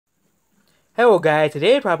Hello guys,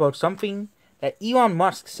 today I talk about something that Elon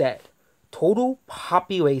Musk said. Total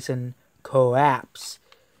population collapse.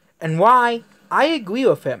 And why I agree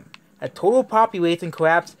with him that total population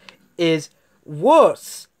collapse is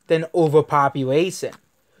worse than overpopulation.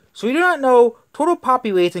 So we do not know, total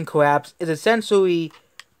population collapse is essentially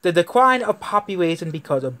the decline of population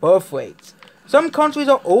because of birth rates. Some countries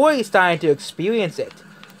are already starting to experience it.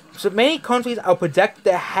 So many countries are projected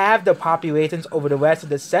to have the populations over the rest of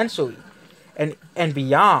the century and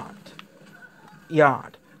beyond.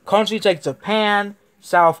 Countries like Japan,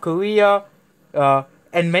 South Korea,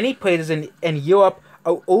 and many places in Europe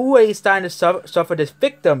are already starting to suffer the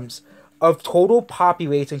victims of total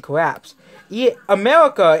population collapse.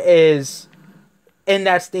 America is in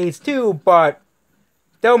that stage too, but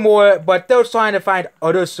they're trying to find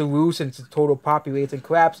other solutions to total population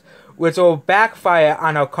collapse, which will backfire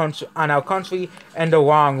on our country in the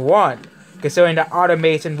long run. Considering that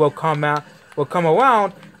automation will come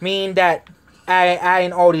around, meaning that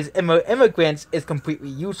adding all these immigrants is completely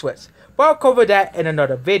useless. But I'll cover that in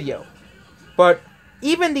another video. But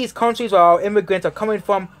even these countries where our immigrants are coming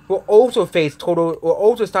from will also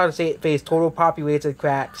start to face total population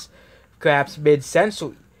collapse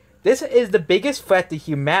mid-century. This is the biggest threat to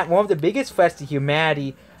one of the biggest threats to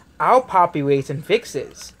humanity our population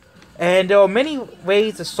fixes. And there are many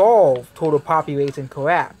ways to solve total population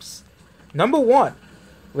collapse. Number 1,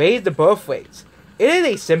 raise the birth rates. It is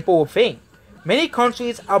a simple thing. Many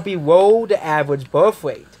countries are below the average birth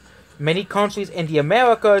rate. Many countries in the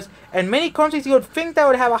Americas and many countries you would think that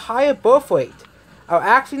would have a higher birth rate are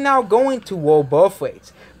actually now going to low birth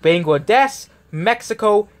rates. Bangladesh,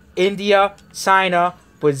 Mexico, India, China,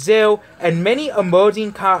 Brazil, and many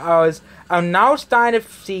emerging countries are now starting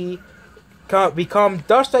to become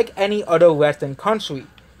just like any other Western country.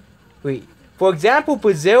 For example,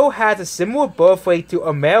 Brazil has a similar birth rate to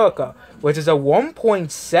America, which is a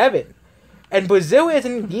 1.7. And Brazil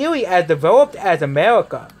isn't nearly as developed as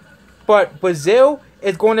America. But Brazil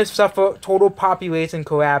is going to suffer total population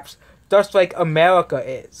collapse just like America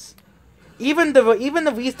is. Even the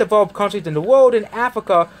least developed countries in the world in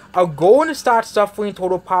Africa are going to start suffering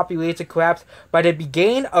total population collapse by the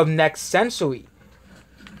beginning of next century.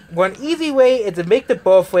 One easy way is to make the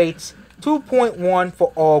birth rates 2.1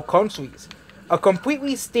 for all countries. A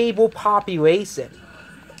completely stable population,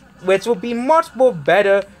 which will be much more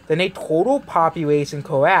better than a total population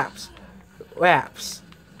collapse.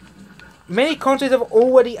 Many countries have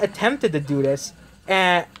already attempted to do this,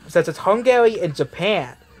 such as Hungary and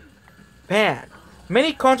Japan.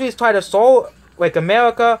 Many countries try to solve, like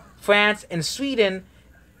America, France, and Sweden,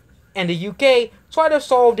 and the UK, try to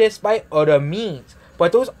solve this by other means.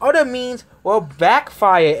 But those other means will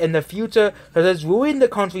backfire in the future, because it's ruining the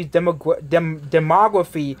country's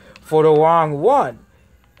demography for the long run,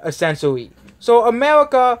 essentially. So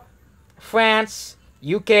America, France,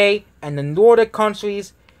 UK, and the Nordic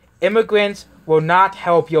countries, immigrants will not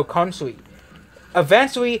help your country.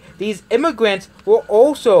 Eventually, these immigrants will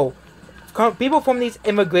also, people from these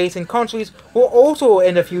immigration countries will also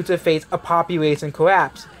in the future face a population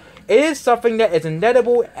collapse. It is something that is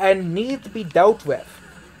inevitable and needs to be dealt with.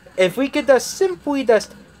 If we could simply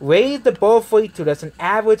raise the birth rate to an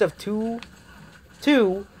average of 2,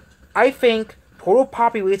 I think total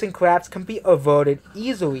population collapse can be averted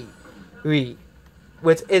easily.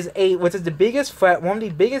 Which is the biggest threat, one of the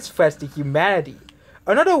biggest threats to humanity.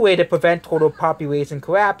 Another way to prevent total population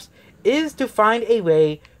collapse is to find a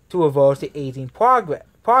way to reverse the aging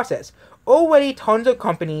process. Already tons of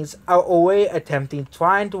companies are already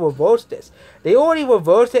trying to reverse this. They already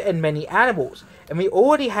reversed it in many animals. And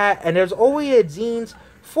there's already genes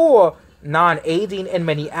for non-aging in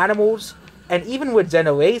many animals, and even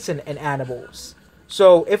regeneration in animals.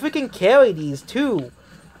 So if we can carry these to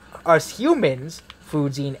us humans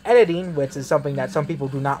through gene editing, which is something that some people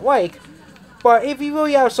do not like, but if you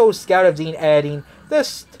really are so scared of gene editing,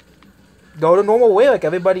 just go the normal way like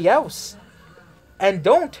everybody else. And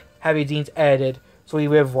don't have your genes edited so we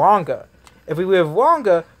live longer. If we live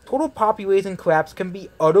longer, total population collapse can be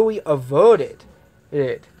utterly averted.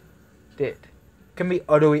 Can be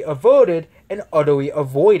utterly averted and utterly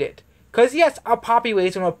avoided. Because yes, our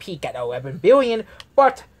population will peak at 11 billion,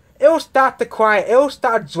 but it'll start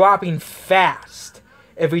dropping fast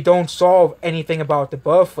if we don't solve anything about the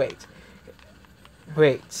birth rate.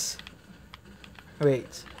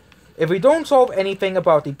 If we don't solve anything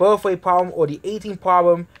about the birth rate problem or the aging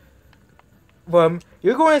problem,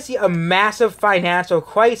 you're going to see a massive financial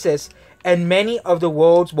crisis in many of the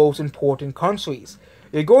world's most important countries.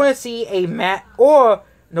 You're going to see a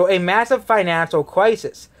massive financial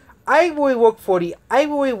crisis. I really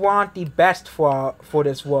want the best for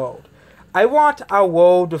this world. I want our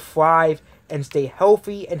world to thrive and stay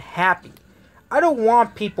healthy and happy. I don't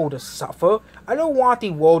want people to suffer. I don't want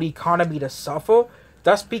the world economy to suffer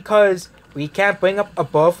just because we can't bring up a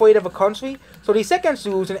birth rate of a country. So the second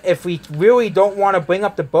solution, if we really don't want to bring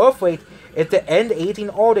up the birth rate, is to end aging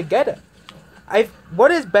altogether.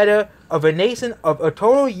 What is better of a nation of a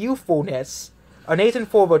total youthfulness, a nation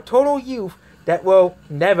full of a total youth that will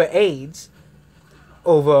never age,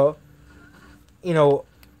 over,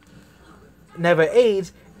 never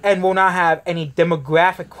age, and will not have any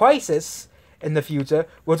demographic crisis in the future,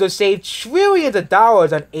 which will save trillions of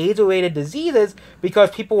dollars on age-related diseases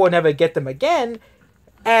because people will never get them again,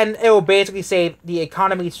 and it will basically save the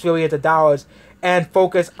economy trillions of dollars and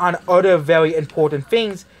focus on other very important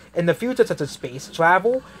things in the future, such as space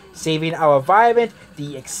travel, saving our environment,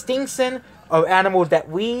 the extinction of animals that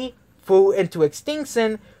we threw into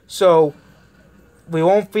extinction, so we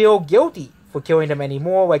won't feel guilty for killing them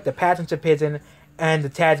anymore, like the passenger pigeon and the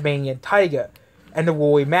Tasmanian tiger and the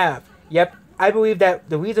woolly mammoth. Yep, I believe that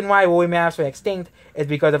the reason why woolly mammoths went extinct is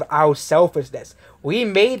because of our selfishness. We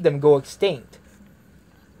made them go extinct.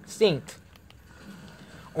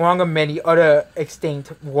 Along with many other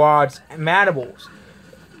extinct large mammals.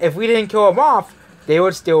 If we didn't kill them off, they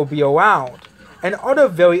would still be around. And other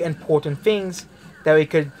very important things that we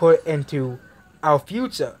could put into our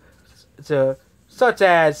future, such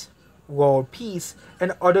as world peace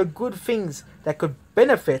and other good things that could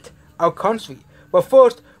benefit our country. But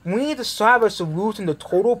first, we need to have a solution to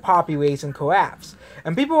total population collapse.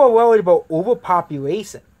 And people are worried about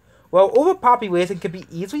overpopulation. Well, overpopulation can be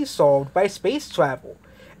easily solved by space travel.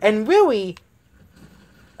 And really,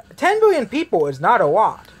 10 billion people is not a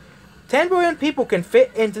lot. 10 billion people can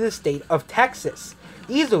fit into the state of Texas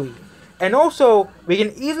easily. And also, we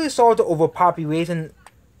can easily solve the overpopulation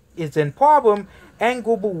problem and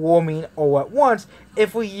global warming all at once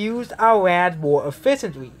if we used our land more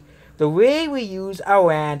efficiently. The way we use our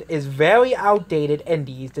land is very outdated and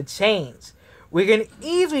needs to change. We can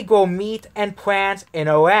easily grow meat and plants in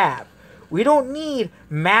a lab. We don't need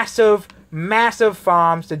massive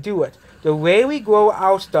farms to do it. The way we grow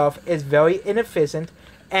our stuff is very inefficient,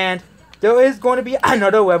 and there is going to be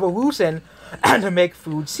another revolution to make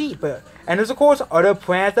food cheaper. And there's of course other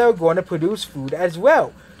plants that are going to produce food as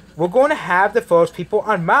well. We're going to have the first people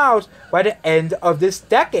on Mars by the end of this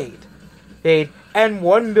decade. And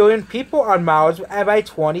 1 million people on Mars by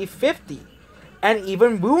 2050. And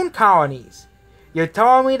even moon colonies. You're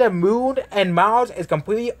telling me the moon and Mars is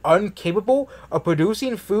completely incapable of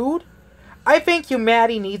producing food? I think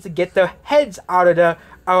humanity needs to get their heads out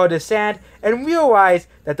of the sand and realize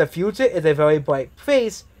that the future is a very bright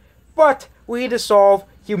place, but we need to solve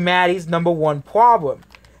humanity's #1 problem,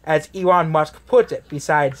 as Elon Musk puts it,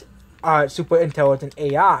 besides super intelligent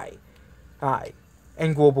AI.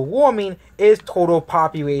 And global warming is total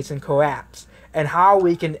population collapse, and how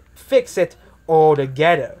we can fix it all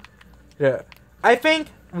together. I think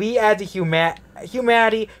we as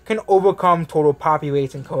humanity can overcome total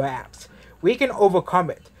population collapse. We can overcome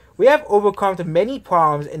it. We have overcome many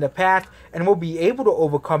problems in the past and will be able to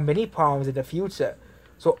overcome many problems in the future.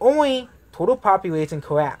 So only total population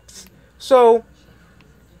collapse. So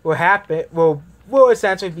will happen, will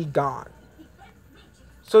essentially be gone.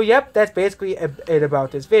 So yep, that's basically it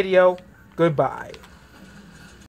about this video. Goodbye.